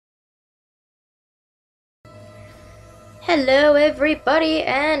Hello everybody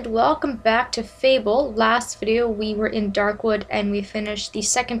and welcome back to Fable. Last video we were in Darkwood and we finished the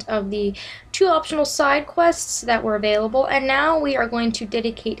second of the two optional side quests that were available, and now we are going to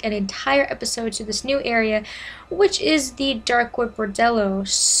dedicate an entire episode to this new area, which is the Darkwood Bordello.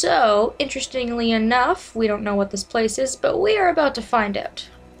 So, interestingly enough, we don't know what this place is, but we are about to find out.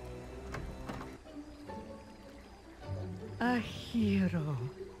 A hero.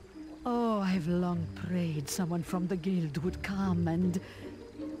 Oh, I've long prayed someone from the guild would come and...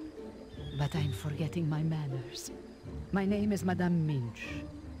 But I'm forgetting my manners. My name is Madame Minch.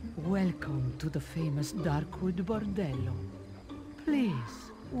 Welcome to the famous Darkwood Bordello. Please,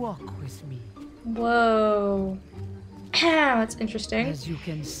 walk with me. Whoa. That's interesting. As you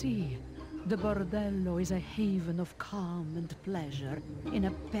can see, the Bordello is a haven of calm and pleasure in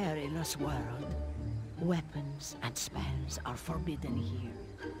a perilous world. Weapons and spells are forbidden here.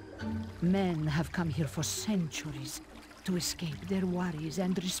 Men have come here for centuries to escape their worries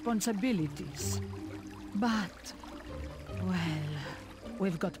and responsibilities. But, well,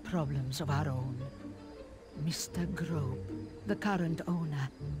 we've got problems of our own. Mr. Grope, the current owner,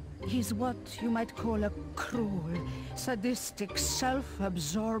 he's what you might call a cruel, sadistic,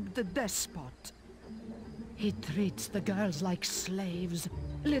 self-absorbed despot. He treats the girls like slaves,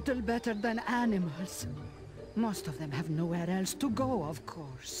 little better than animals. Most of them have nowhere else to go, of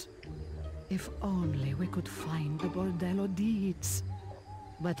course. If only we could find the Bordello deeds.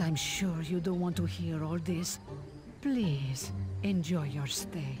 But I'm sure you don't want to hear all this. Please, enjoy your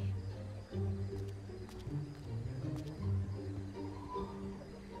stay.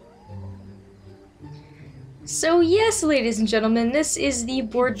 So yes, ladies and gentlemen, this is the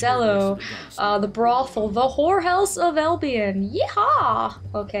Bordello, the brothel, the whorehouse of Albion. Yeehaw!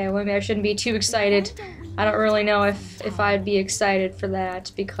 Okay, well, maybe I shouldn't be too excited. I don't really know if I'd be excited for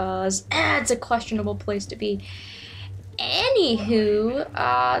that, because it's a questionable place to be. Anywho,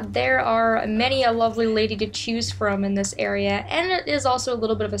 there are many a lovely lady to choose from in this area, and it is also a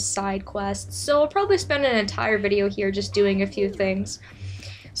little bit of a side quest, so I'll probably spend an entire video here just doing a few things.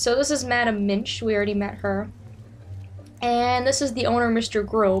 So this is Madame Minch, we already met her. And this is the owner, Mr.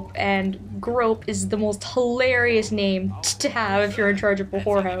 Grope, and Grope is the most hilarious name to have if you're in charge of a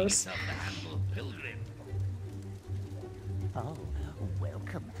whorehouse. Oh,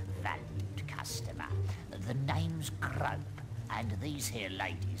 welcome, valued customer. The name's Grope, and these here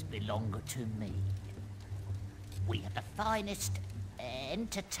ladies belong to me. We have the finest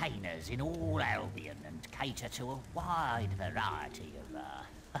entertainers in all Albion and cater to a wide variety of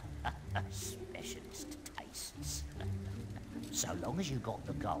specialist tastes. So long as you got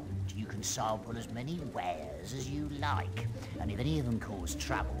the gold, you can sample as many wares as you like. And if any of them cause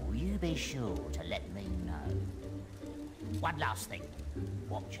trouble, you be sure to let me know. One last thing.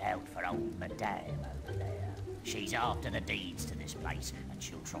 Watch out for old Madame over there. She's after the deeds to this place, and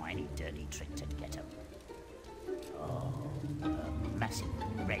she'll try any dirty trick to get 'em. Oh, her massive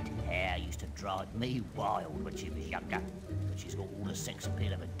red hair used to drive me wild when she was younger. But she's got all the sex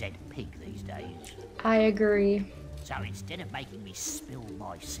appeal of a dead pig these days. I agree. So instead of making me spill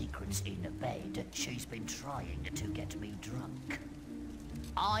my secrets in bed, she's been trying to get me drunk.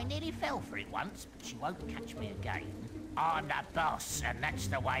 I nearly fell for it once, but she won't catch me again. I'm the boss, and that's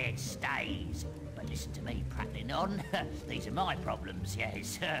the way it stays. But listen to me prattling on. These are my problems,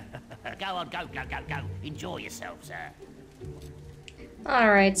 yes. Go on, go. Enjoy yourself, sir.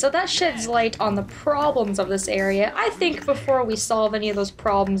 Alright, so that sheds light on the problems of this area. I think before we solve any of those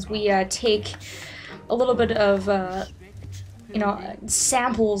problems, we take a little bit of,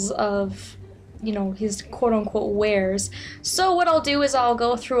 samples of, his quote-unquote wares. So what I'll do is I'll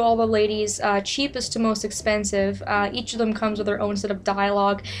go through all the ladies, cheapest to most expensive. Each of them comes with their own set of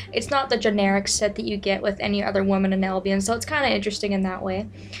dialogue. It's not the generic set that you get with any other woman in Albion, so it's kind of interesting in that way.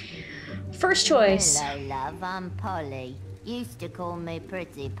 First choice. Hello, love. I'm Polly. Used to call me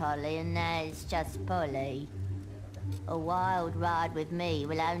Pretty Polly, and now it's just Polly. A wild ride with me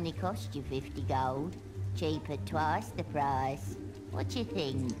will only cost you 50 gold. Cheap at twice the price. What do you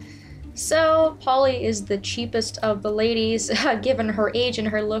think? So, Polly is the cheapest of the ladies. Given her age and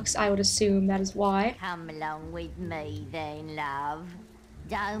her looks, I would assume that is why. Come along with me then, love.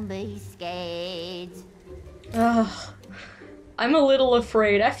 Don't be scared. Ugh. I'm a little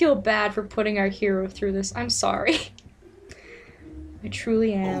afraid. I feel bad for putting our hero through this. I'm sorry. I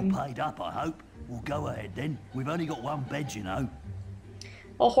truly am. All paid up, I hope. Well, go ahead then. We've only got one bed, you know.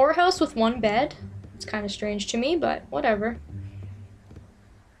 A whorehouse with one bed? It's kind of strange to me, but whatever.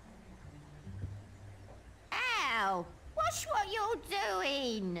 Ow! Watch what you're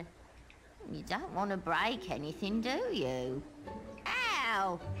doing! You don't want to break anything, do you?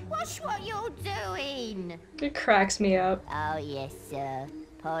 now. Watch what you're doing. It cracks me up. Oh, yes, sir.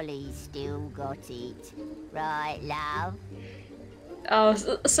 Polly's still got it. Right, love? Oh,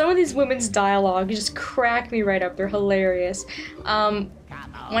 some of these women's dialogue just crack me right up. They're hilarious. Well,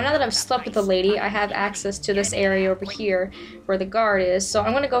 now that I've slept with the lady, I have access to this area over here where the guard is. So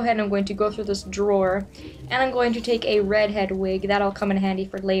I'm going to go ahead and I'm going to go through this drawer. And I'm going to take a redhead wig. That'll come in handy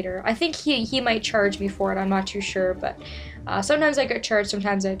for later. I think he might charge me for it. I'm not too sure. But sometimes I get charged,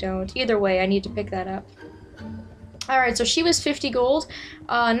 sometimes I don't. Either way, I need to pick that up. Alright, so she was 50 gold.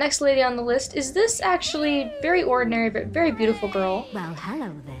 Next lady on the list is this actually very ordinary but very beautiful girl. Well,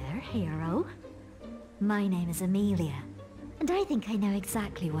 hello there, hero. My name is Amelia, and I think I know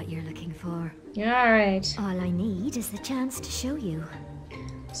exactly what you're looking for. Alright. All I need is the chance to show you.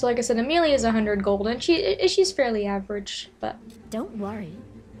 So like I said, Amelia is 100 gold, and she's fairly average, but... Don't worry.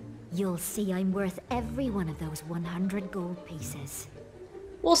 You'll see I'm worth every one of those 100 gold pieces.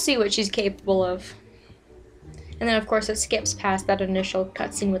 We'll see what she's capable of. And then, of course, it skips past that initial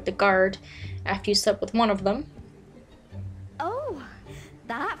cutscene with the guard after you slept with one of them. Oh,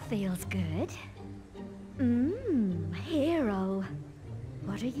 that feels good. Hero.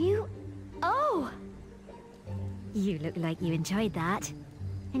 What are you? Oh! You look like you enjoyed that.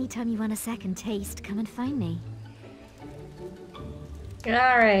 Anytime you want a second taste, come and find me.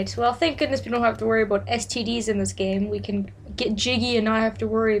 Alright, well, thank goodness we don't have to worry about STDs in this game. We can get jiggy and not have to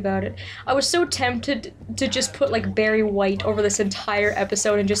worry about it. I was so tempted to just put, like, Barry White over this entire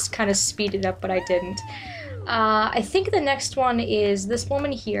episode and just kind of speed it up, but I didn't. I think the next one is this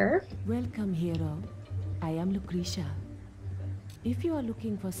woman here. Welcome, hero. I am Lucretia. If you are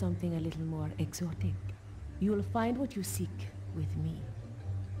looking for something a little more exotic, you will find what you seek with me.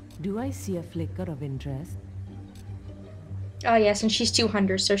 Do I see a flicker of interest? Oh yes, and she's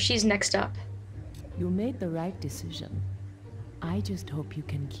 200, so she's next up. You made the right decision. I just hope you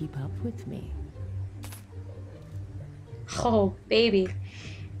can keep up with me. Oh, baby.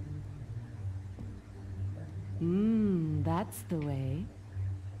 That's the way.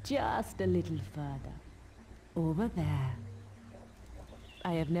 Just a little further. Over there.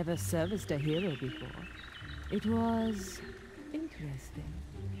 I have never serviced a hero before. It was interesting.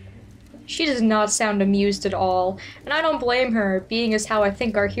 She does not sound amused at all, and I don't blame her, being as how I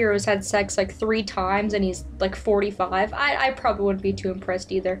think our hero's had sex like 3 times and he's like 45. I probably wouldn't be too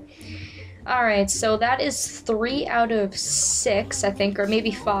impressed either. Alright, so that is 3 out of 6, I think, or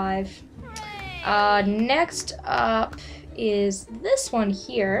maybe 5. Next up is this one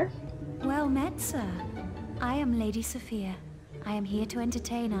here. Well met, sir. I am Lady Sophia. I am here to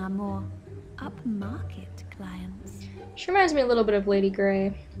entertain our more upmarket clients. She reminds me a little bit of Lady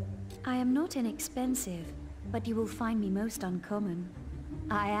Grey. I am not inexpensive, but you will find me most uncommon.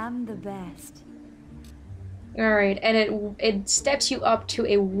 I am the best. Alright, and it steps you up to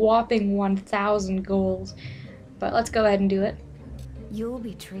a whopping 1,000 gold. But let's go ahead and do it. You'll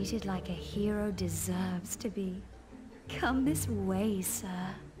be treated like a hero deserves to be. Come this way,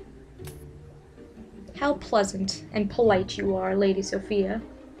 sir. How pleasant and polite you are, Lady Sophia.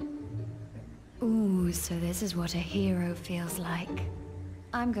 Ooh, so this is what a hero feels like.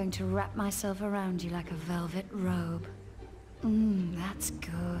 I'm going to wrap myself around you like a velvet robe. That's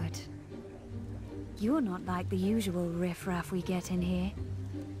good. You're not like the usual riffraff we get in here.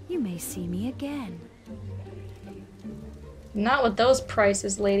 You may see me again. Not with those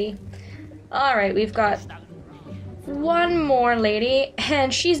prices, lady. Alright, we've got one more lady,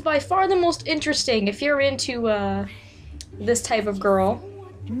 and she's by far the most interesting if you're into, this type of girl.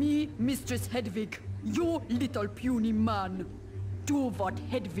 Me, Mistress Hedwig, you little puny man. Do what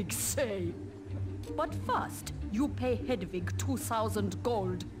Hedwig say. But first, you pay Hedwig 2,000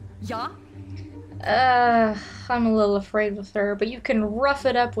 gold, yeah? I'm a little afraid with her, but you can rough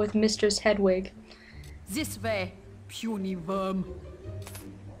it up with Mistress Hedwig. This way, puny worm.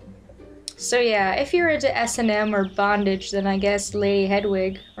 So yeah, if you're into S&M or bondage, then I guess Lady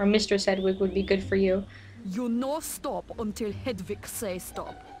Hedwig or Mistress Hedwig would be good for you. You no stop until Hedwig say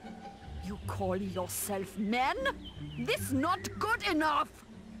stop. You call yourself man? This not good enough!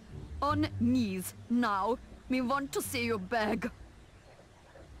 On knees, now. Me want to see you beg.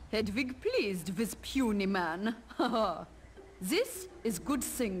 Hedwig pleased with puny man. Haha. This is good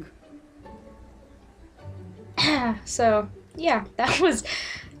thing. So, yeah, that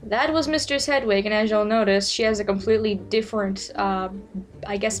was Mistress Hedwig, and as you'll notice, she has a completely different,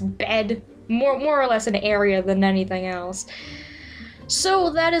 I guess, bed, more or less an area than anything else. So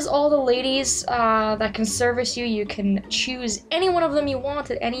that is all the ladies that can service you. You can choose any one of them you want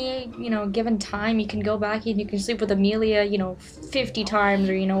at any, given time. You can go back and you can sleep with Amelia, 50 times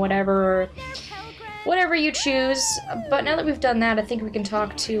or, whatever. Or Whatever you choose. But now that we've done that, I think we can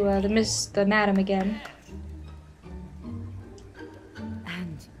talk to the madam again.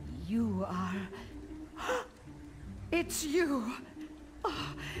 And you are... It's you!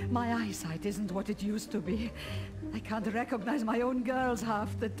 Oh, my eyesight isn't what it used to be. I can't recognize my own girls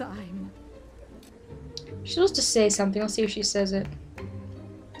half the time. She's supposed to say something. I'll see if she says it.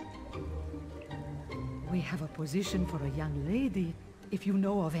 We have a position for a young lady, if you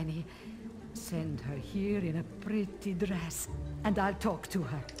know of any. Send her here in a pretty dress, and I'll talk to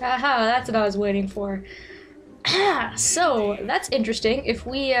her. Aha, that's what I was waiting for. So, that's interesting. If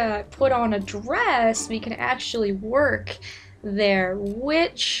we put on a dress, we can actually work there,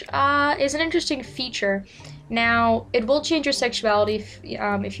 which is an interesting feature. Now, it will change your sexuality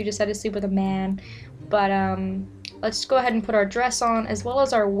if you decide to sleep with a man, but let's go ahead and put our dress on as well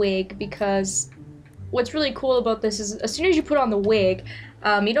as our wig, because what's really cool about this is as soon as you put on the wig,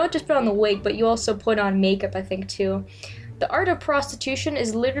 you don't just put on the wig, but you also put on makeup, I think, too. The art of prostitution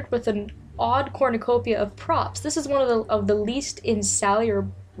is littered with an odd cornucopia of props. This is one of the least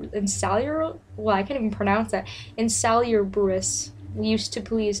insalubrious, well, I can't even pronounce that, insalubrious used to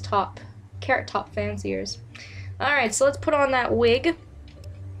please carrot top fanciers. Alright, so let's put on that wig.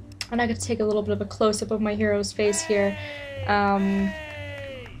 And I could take a little bit of a close-up of my hero's face here. Yeah,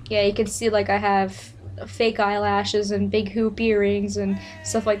 you can see like I have fake eyelashes and big hoop earrings and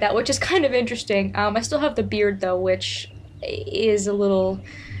stuff like that, which is kind of interesting. I still have the beard though, which is a little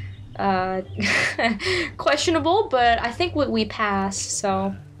questionable, but I think we pass,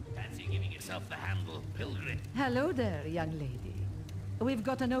 so. Fancy giving yourself the handle, pilgrim. Hello there, young lady. We've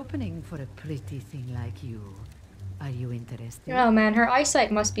got an opening for a pretty thing like you. Are you interested? Oh man, her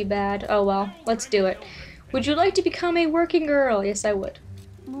eyesight must be bad. Oh well, let's do it. Would you like to become a working girl? Yes, I would.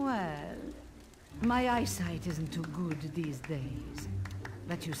 Well, my eyesight isn't too good these days,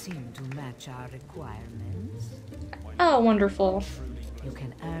 but you seem to match our requirements. Oh, wonderful. You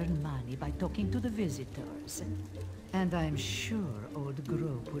can earn money by talking to the visitors. And I'm sure old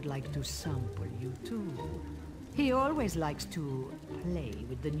Grope would like to sample you too. He always likes to play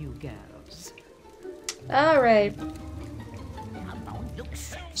with the new girls. Alright. Come on, look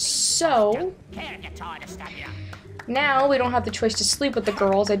So, Care get tired of stabbing you. now we don't have the choice to sleep with the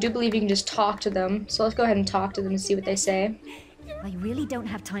girls. I do believe you can just talk to them. So let's go ahead and talk to them and see what they say. I really don't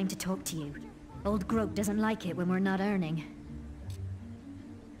have time to talk to you. Old Grope doesn't like it when we're not earning.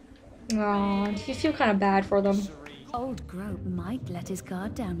 Aw, you feel kind of bad for them. Old Grope might let his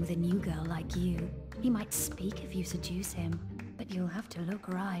guard down with a new girl like you. He might speak if you seduce him, but you'll have to look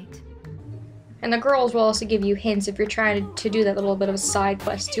right. And the girls will also give you hints if you're trying to do that little bit of a side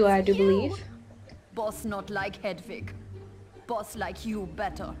quest too, I do believe. Boss not like Hedwig. Boss like you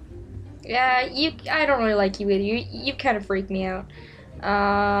better. Yeah, I don't really like you either. You kind of freak me out.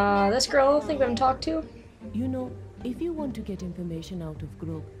 This girl, I don't think we haven't talked to. You know, if you want to get information out of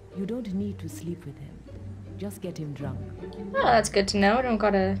Grope, you don't need to sleep with him. Just get him drunk. Oh, that's good to know. Don't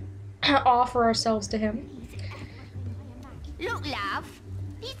gotta offer ourselves to him. Look, love.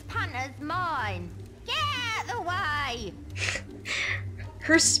 This punter's mine. Get out of the way.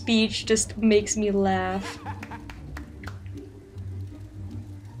 Her speech just makes me laugh.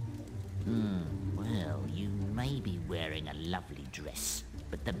 Well, you may be wearing a lovely dress,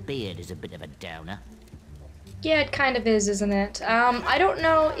 but the beard is a bit of a downer. Yeah, it kind of is, isn't it? I don't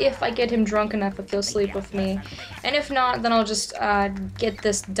know if I get him drunk enough if he'll sleep with me. And if not, then I'll just get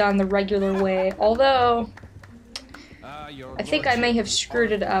this done the regular way. Although, I think I may have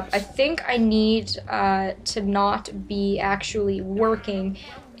screwed it up. I think I need to not be actually working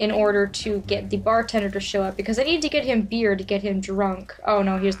in order to get the bartender to show up, because I need to get him beer to get him drunk. Oh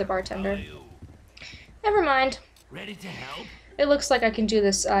no, here's the bartender. Never mind. Ready to help? It looks like I can do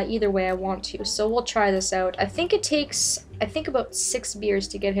this either way I want to, so we'll try this out. I think it takes, about 6 beers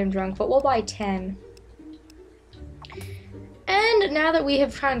to get him drunk, but we'll buy 10. And now that we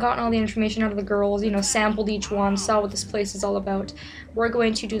have kind of gotten all the information out of the girls, you know, sampled each one, saw what this place is all about, we're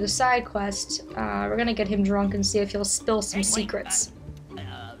going to do the side quest. We're gonna get him drunk and see if he'll spill some secrets.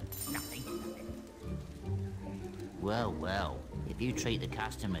 Nothing. Well, well, if you treat the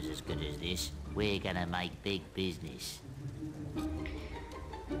customers as good as this, we're gonna make big business.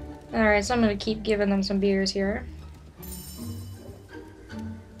 Alright, so I'm gonna keep giving them some beers here.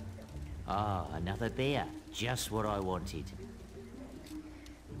 Ah, another beer. Just what I wanted.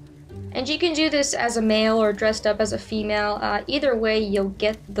 And you can do this as a male or dressed up as a female. Either way, you'll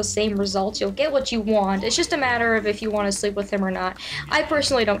get the same results. You'll get what you want. It's just a matter of if you want to sleep with him or not. I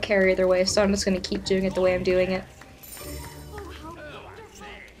personally don't care either way, so I'm just going to keep doing it the way I'm doing it.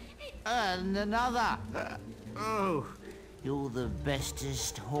 And another. Oh, you're the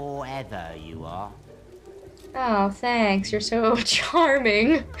bestest whore ever, you are. Oh, thanks. You're so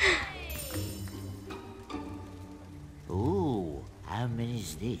charming. Ooh, how many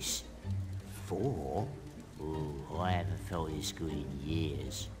is this? 4? Ooh, I haven't felt this good in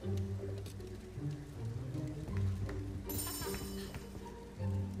years.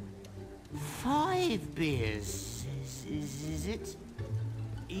 5 beers, is it?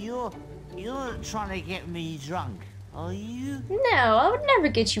 You're trying to get me drunk, are you? No, I would never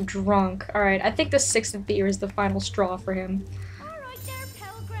get you drunk. Alright, I think the 6th beer is the final straw for him. Alright there,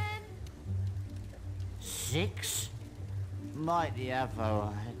 Pilgrim. 6? Mighty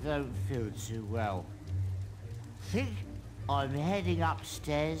Avo, I don't feel too well. Think I'm heading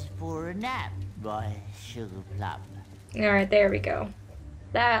upstairs for a nap, my sugar plum. Alright, there we go.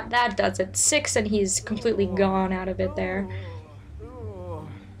 That does it. 6 and he's completely gone out of it there.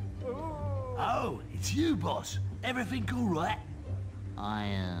 Oh, it's you, boss. Everything all right?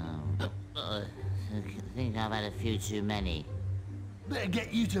 I think I've had a few too many. Better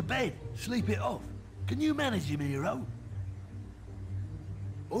get you to bed. Sleep it off. Can you manage him, hero?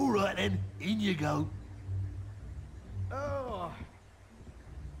 All right then, in you go. Oh.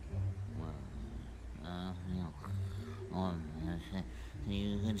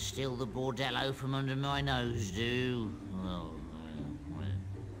 You can steal the Bordello from under my nose, do?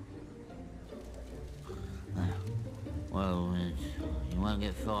 Well, you won't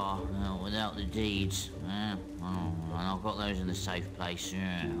get far without the deeds. And I've got those in the safe place.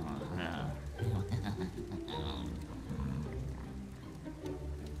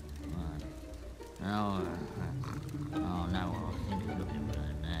 Oh no, I think I'm looking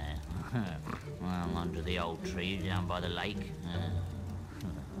right there. Well, under the old tree down by the lake.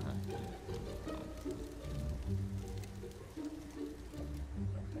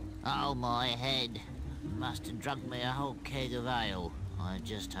 Oh, my head. Must have drugged me a whole keg of ale. I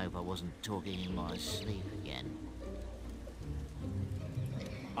just hope I wasn't talking in my sleep again.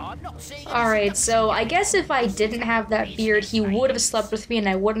 I'm not seeing. Alright, so I guess if I didn't have that beard, he would have slept with me and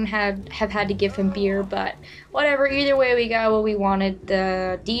I wouldn't have had to give him beer, but whatever, either way we got what we wanted.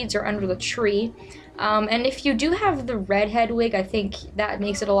 The deeds are under the tree. And if you do have the redhead wig, I think that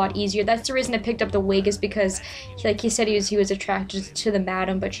makes it a lot easier. That's the reason I picked up the wig, is because, like he said, he was attracted to the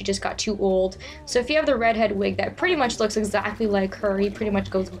madam, but she just got too old. So if you have the redhead wig, that pretty much looks exactly like her. He pretty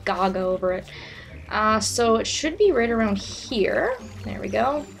much goes gaga over it. So it should be right around here. There we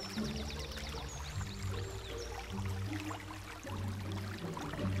go.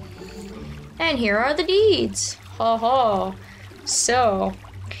 And here are the deeds. Ha ha. So,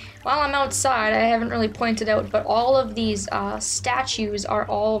 while I'm outside, I haven't really pointed out, but all of these statues are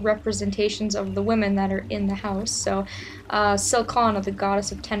all representations of the women that are in the house. So, Silcana, the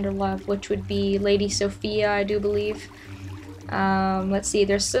goddess of tender love, which would be Lady Sophia, I do believe. Let's see,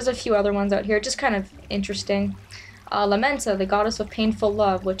 there's a few other ones out here, just kind of interesting. Lamenta, the goddess of painful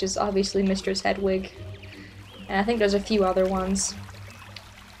love, which is obviously Mistress Hedwig. And I think there's a few other ones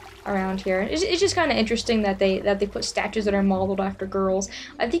around here. It's just kind of interesting that they put statues that are modeled after girls.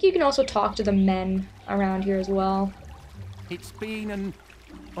 I think you can also talk to the men around here as well. It's been an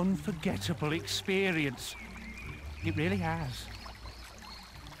unforgettable experience. It really has.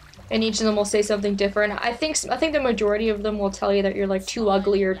 And each of them will say something different. I think the majority of them will tell you that you're like too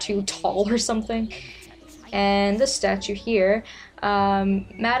ugly or too tall or something. And this statue here,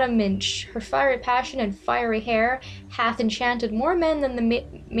 Madam Minch, her fiery passion and fiery hair hath enchanted more men than the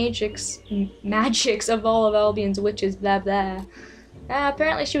magics of all of Albion's witches, blah blah.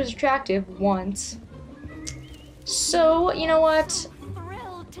 Apparently she was attractive once. So, you know what?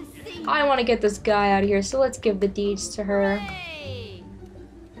 I want to get this guy out of here, so let's give the deeds to her.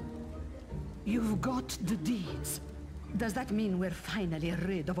 You've got the deeds. Does that mean we're finally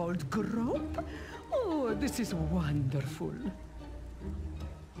rid of old Grope? Oh, this is wonderful.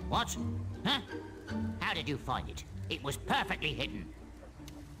 What? Huh? How did you find it? It was perfectly hidden.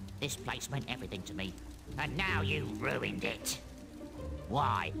 This place meant everything to me, and now you've ruined it.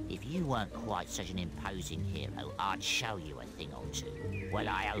 Why, if you weren't quite such an imposing hero, I'd show you a thing or two. Well,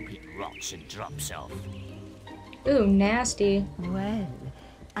 I hope it rots and drops off. Ooh, nasty. Well,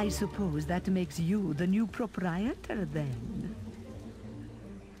 I suppose that makes you the new proprietor, then.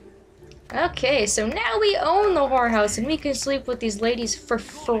 Okay, so now we own the whorehouse and we can sleep with these ladies for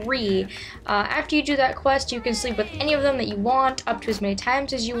free. After you do that quest, you can sleep with any of them that you want, up to as many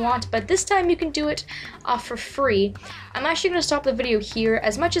times as you want, but this time you can do it for free. I'm actually going to stop the video here.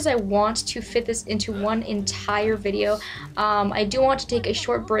 As much as I want to fit this into one entire video, I do want to take a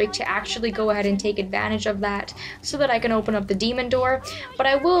short break to actually go ahead and take advantage of that so that I can open up the demon door, but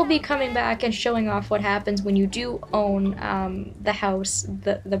I will be coming back and showing off what happens when you do own the house,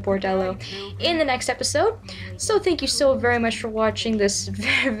 the Bordello. in the next episode. So thank you so very much for watching this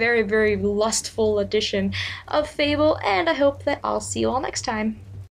very, very lustful edition of Fable, and I hope that I'll see you all next time.